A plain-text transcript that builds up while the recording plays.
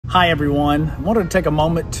Hi everyone. I wanted to take a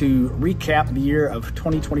moment to recap the year of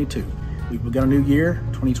 2022. We've begun a new year,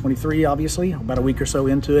 2023 obviously, about a week or so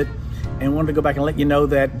into it, and wanted to go back and let you know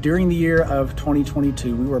that during the year of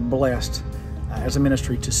 2022, we were blessed as a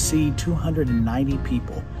ministry to see 290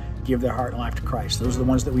 people give their heart and life to Christ. Those are the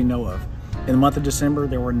ones that we know of. In the month of December,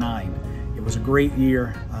 there were 9. It was a great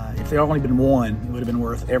year. If there had only been one, it would have been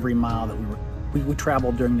worth every mile that we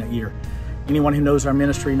traveled during that year. Anyone who knows our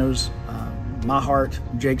ministry knows my heart,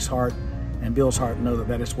 Jake's heart, and Bill's heart know that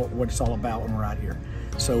that is what it's all about when we're out here.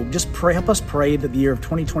 So just pray, help us pray that the year of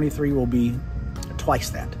 2023 will be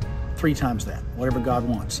twice that, 3 times that, whatever God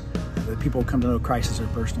wants. That people will come to know Christ as their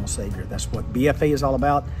personal Savior. That's what BFA is all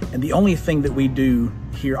about. And the only thing that we do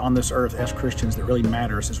here on this earth as Christians that really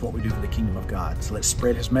matters is what we do for the kingdom of God. So let's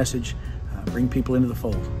spread His message, bring people into the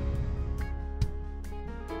fold.